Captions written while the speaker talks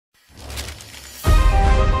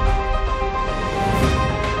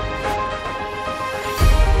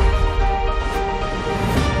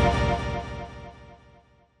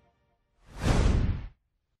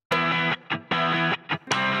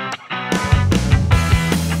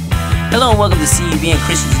Hello and welcome to CUBN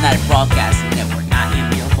Christians United Broadcasting Network. I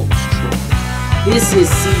am your host, Troy. This is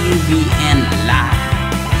CUBN Live.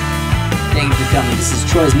 Thank you for coming. This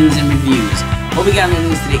is Troy's News and Reviews. What we got in the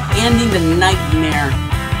news today? Ending the nightmare,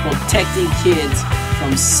 protecting kids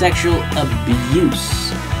from sexual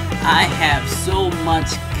abuse. I have so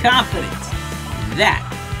much confidence that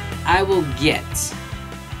I will get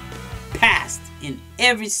passed in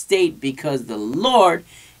every state because the Lord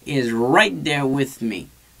is right there with me.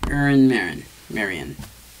 Erin Merryn.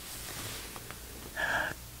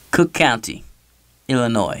 Cook County,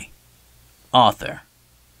 Illinois. Author,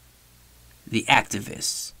 the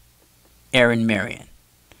activist, Erin Merryn,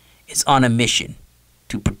 is on a mission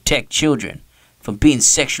to protect children from being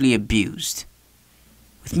sexually abused.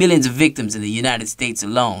 With millions of victims in the United States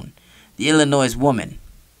alone, the Illinois woman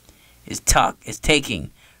is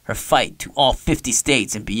taking her fight to all 50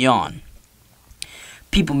 states and beyond.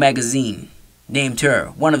 People magazine named her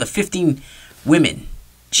one of the 15 women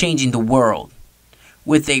changing the world.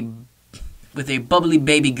 With a bubbly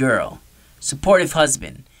baby girl, supportive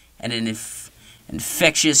husband, and an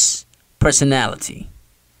infectious personality.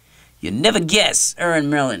 You'll never guess Erin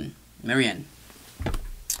Merryn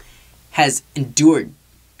has endured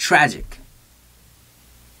tragic,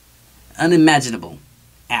 unimaginable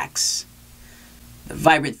acts. The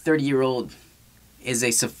vibrant 30-year-old is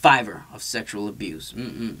a survivor of sexual abuse.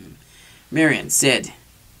 Merryn said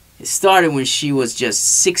it started when she was just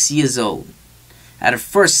 6 years old. At her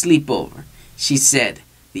first sleepover, she said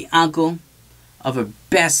the uncle of her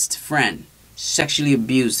best friend sexually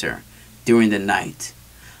abused her during the night.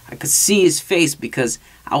 I could see his face because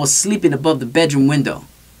I was sleeping above the bedroom window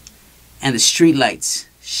and the street lights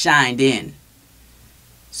shined in.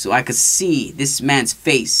 So I could see this man's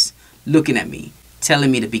face looking at me, telling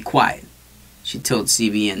me to be quiet, she told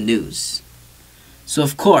CBN News. So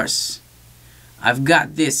of course, I've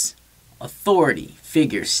got this authority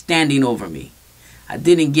figure standing over me. I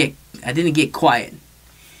didn't get quiet.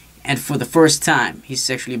 And for the first time, he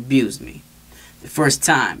sexually abused me. The first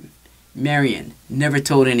time, Merryn never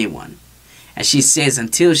told anyone. And she says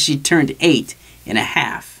until she turned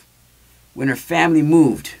 8.5, when her family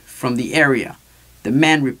moved from the area, the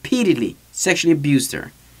man repeatedly sexually abused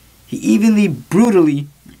her. He evenly, brutally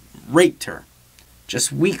raped her,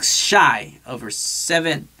 just weeks shy of her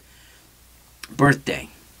 7th birthday.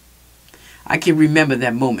 I can remember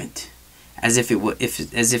that moment as if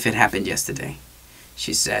it happened yesterday.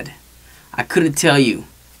 She said, I couldn't tell you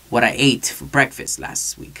what I ate for breakfast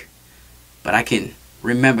last week, but I can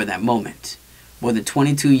remember that moment more than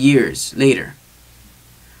 22 years later,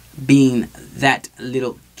 being that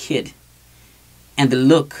little kid, and the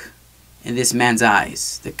look in this man's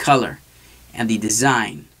eyes, the color and the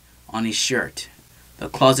design on his shirt, the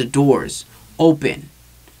closet doors open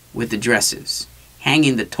with the dresses,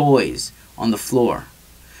 hanging the toys on the floor.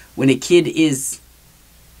 When a kid is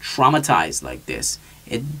traumatized like this,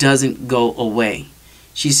 it doesn't go away.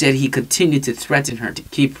 She said he continued to threaten her to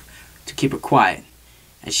keep her quiet,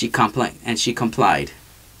 and she complied.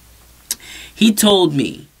 He told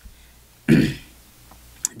me that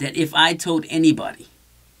if I told anybody,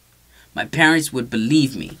 my parents would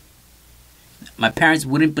believe me. My parents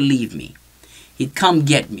wouldn't believe me. He'd come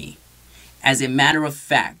get me. As a matter of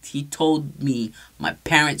fact, he told me my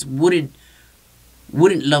parents wouldn't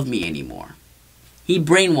love me anymore. He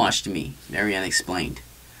brainwashed me, Merryn explained.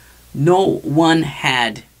 No one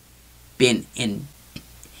had been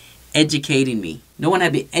educating me. No one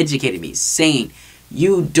had been educating me, saying,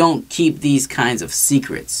 you don't keep these kinds of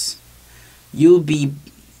secrets. You'll be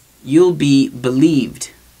believed.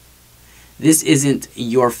 This isn't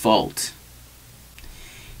your fault.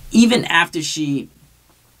 Even after she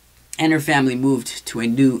and her family moved to a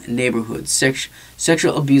new neighborhood,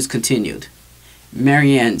 sexual abuse continued.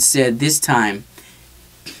 Merryn said this time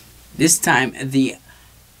the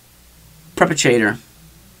perpetrator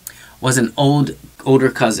was an older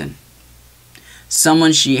cousin,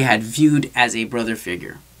 someone she had viewed as a brother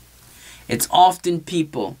figure. It's often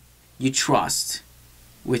people you trust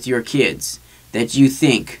with your kids that you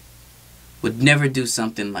think would never do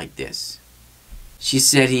something like this. She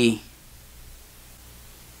said he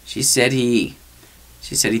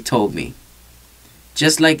told me,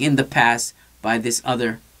 just like in the past by this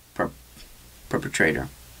other perpetrator.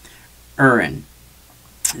 Erin,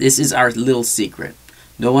 this is our little secret.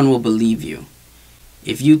 No one will believe you.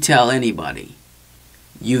 If you tell anybody,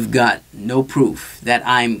 you've got no proof that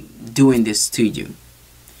I'm doing this to you.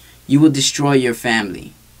 You will destroy your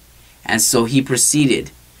family. And so he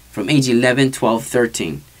proceeded from age 11, 12,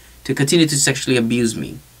 13 to continue to sexually abuse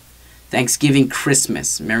me. Thanksgiving,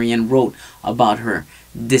 Christmas, Merryn wrote about her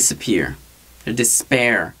despair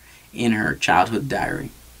in her childhood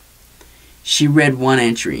diary. She read one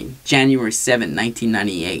entry, January 7,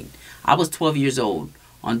 1998. I was 12 years old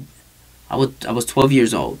on I was 12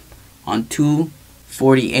 years old on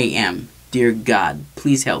 2:40 a.m. Dear God,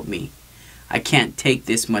 please help me. I can't take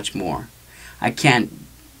this much more. I can't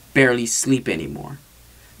barely sleep anymore.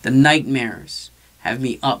 The nightmares have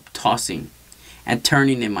me up tossing and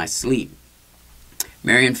turning in my sleep.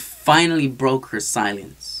 Merryn finally broke her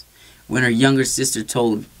silence when her younger sister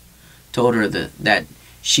told her that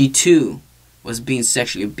she too was being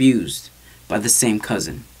sexually abused by the same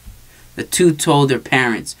cousin. The two told their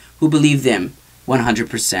parents, who believed them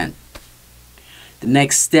 100%. The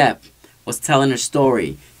next step was telling her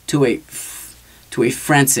story to a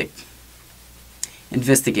forensic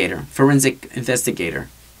investigator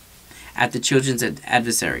at the Children's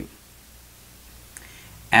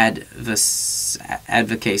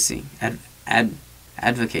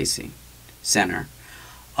Advocacy Center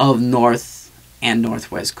of North and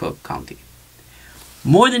Northwest Cook County.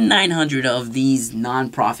 More than 900 of these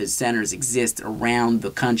nonprofit centers exist around the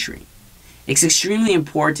country. It's extremely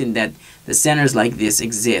important that the centers like this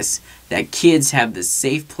exist, that kids have the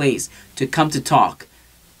safe place to come to talk,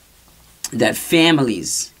 that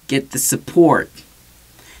families get the support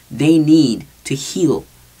they need to heal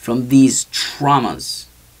from these traumas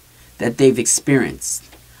that they've experienced.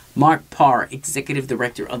 Mark Parr, executive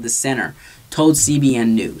director of the center, told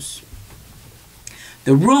CBN News.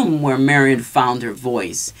 The room where Merryn found her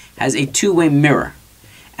voice has a two-way mirror.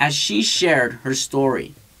 As she shared her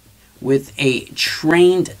story with a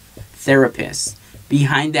trained therapist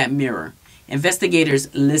behind that mirror, investigators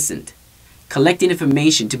listened, collecting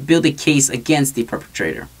information to build a case against the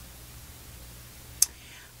perpetrator.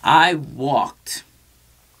 I walked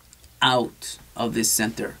out of this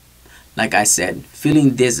center, like I said,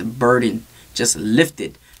 feeling this burden just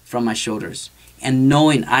lifted from my shoulders and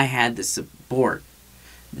knowing I had the support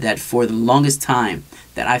that for the longest time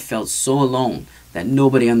that I felt so alone that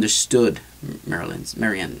nobody understood,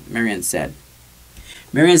 Merryn said.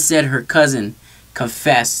 Merryn said her cousin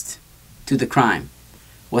confessed to the crime,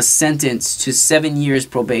 was sentenced to 7 years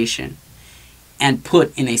probation, and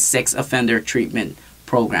put in a sex offender treatment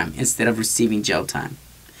program instead of receiving jail time.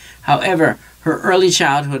 However, her early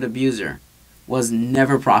childhood abuser was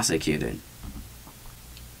never prosecuted.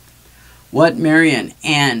 What Merryn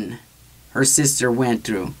and her sister went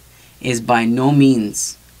through is by no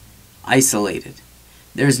means isolated.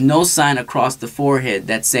 There's no sign across the forehead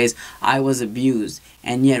that says I was abused,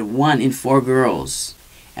 and yet 1 in 4 girls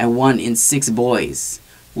and 1 in 6 boys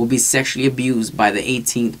will be sexually abused by the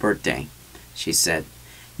 18th birthday, she said.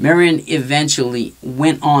 Merryn eventually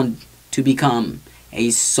went on to become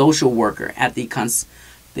a social worker at the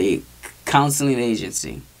counseling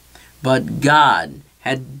agency, but God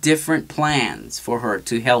had different plans for her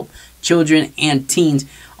to help children and teens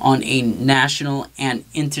on a national and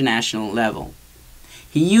international level.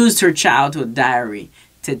 He used her childhood diary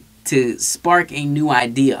to spark a new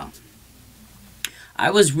idea. I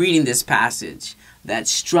was reading this passage that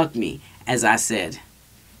struck me as I said,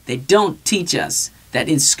 they don't teach us that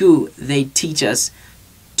in school. They teach us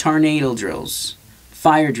tornado drills,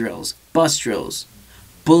 fire drills, bus drills,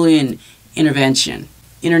 bullying intervention,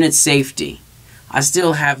 internet safety. I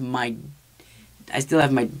still have my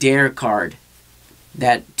DARE card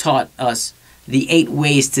that taught us the 8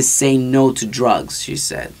 ways to say no to drugs, she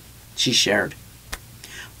shared.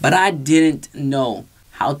 But I didn't know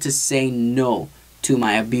how to say no to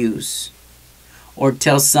my abuse or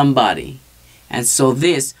tell somebody. And so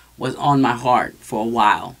this was on my heart for a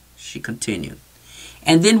while, she continued.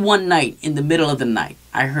 And then one night, in the middle of the night,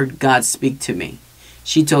 I heard God speak to me.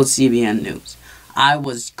 She told CBN News. I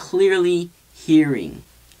was clearly hearing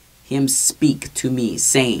him speak to me,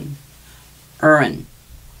 saying, Erin,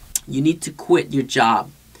 you need to quit your job.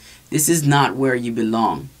 This is not where you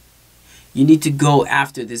belong. You need to go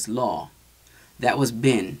after this law that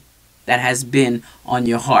has been on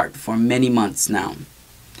your heart for many months now.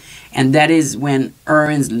 And that is when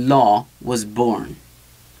Erin's law was born.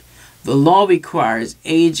 The law requires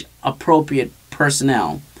age-appropriate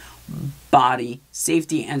personnel, body,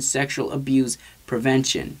 safety, and sexual abuse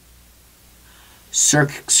prevention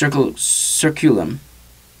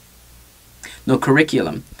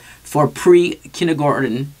curriculum for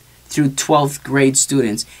pre-kindergarten through 12th grade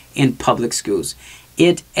students in public schools.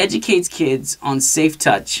 It educates kids on safe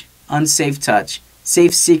touch, unsafe touch,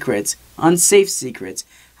 safe secrets, unsafe secrets,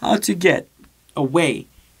 how to get away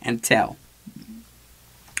and tell.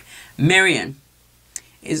 Merryn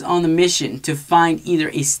is on the mission to find either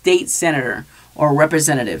a state senator or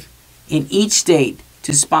representative in each state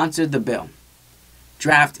to sponsor the bill,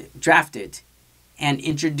 draft it, and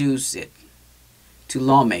introduce it to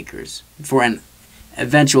lawmakers for an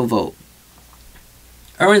eventual vote.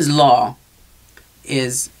 Erin's law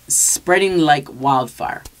is spreading like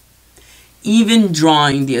wildfire, even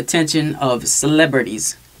drawing the attention of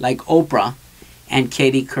celebrities like Oprah and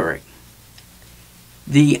Katie Couric.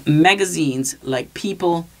 The magazines like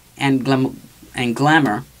People and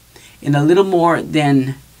Glamour, in a little more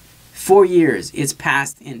than 4 years, it's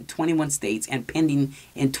passed in 21 states and pending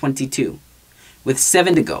in 22, with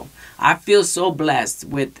 7 to go. I feel so blessed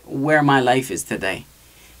with where my life is today.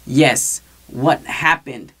 Yes, what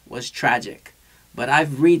happened was tragic, but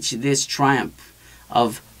I've reached this triumph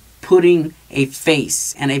of putting a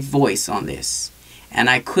face and a voice on this, and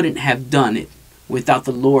I couldn't have done it without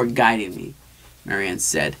the Lord guiding me, Merryn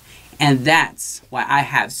said. And that's why I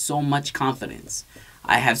have so much confidence.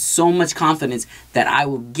 I have so much confidence that I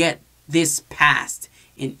will get this passed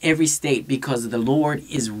in every state because the Lord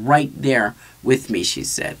is right there with me, she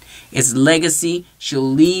said. Its legacy she'll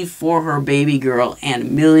leave for her baby girl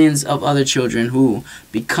and millions of other children who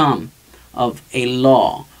become of a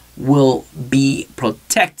law will be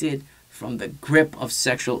protected from the grip of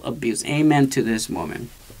sexual abuse. Amen to this woman.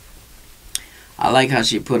 I like how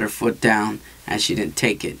she put her foot down and she didn't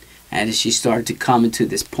take it. And she started to come into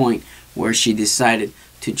this point where she decided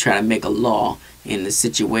to try to make a law in the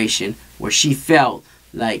situation where she felt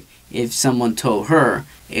like if someone told her,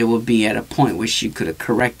 it would be at a point where she could have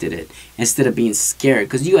corrected it instead of being scared.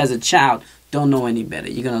 Because you as a child don't know any better.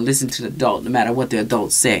 You're going to listen to the adult no matter what the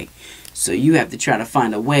adults say. So you have to try to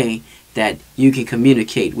find a way that you can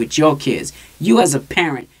communicate with your kids. You as a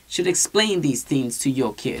parent should explain these things to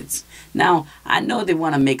your kids. Now, I know they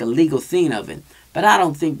want to make a legal thing of it, but I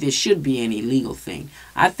don't think there should be any legal thing.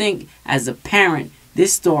 I think as a parent,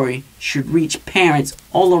 this story should reach parents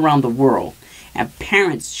all around the world. And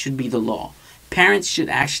parents should be the law. Parents should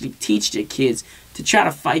actually teach their kids to try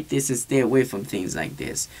to fight this and stay away from things like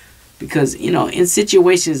this. Because, you know, in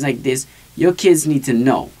situations like this, your kids need to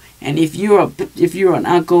know. And if you're an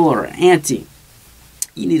uncle or an auntie,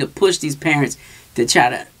 you need to push these parents to try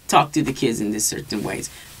to talk to the kids in these certain ways.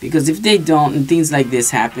 Because if they don't and things like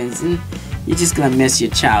this happens, and you're just going to mess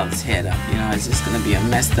your child's head up. You know, it's just going to be a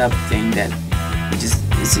messed up thing that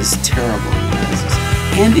it's just terrible. You know, it's just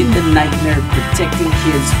ending the nightmare, protecting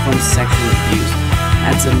kids from sexual abuse.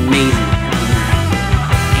 That's amazing.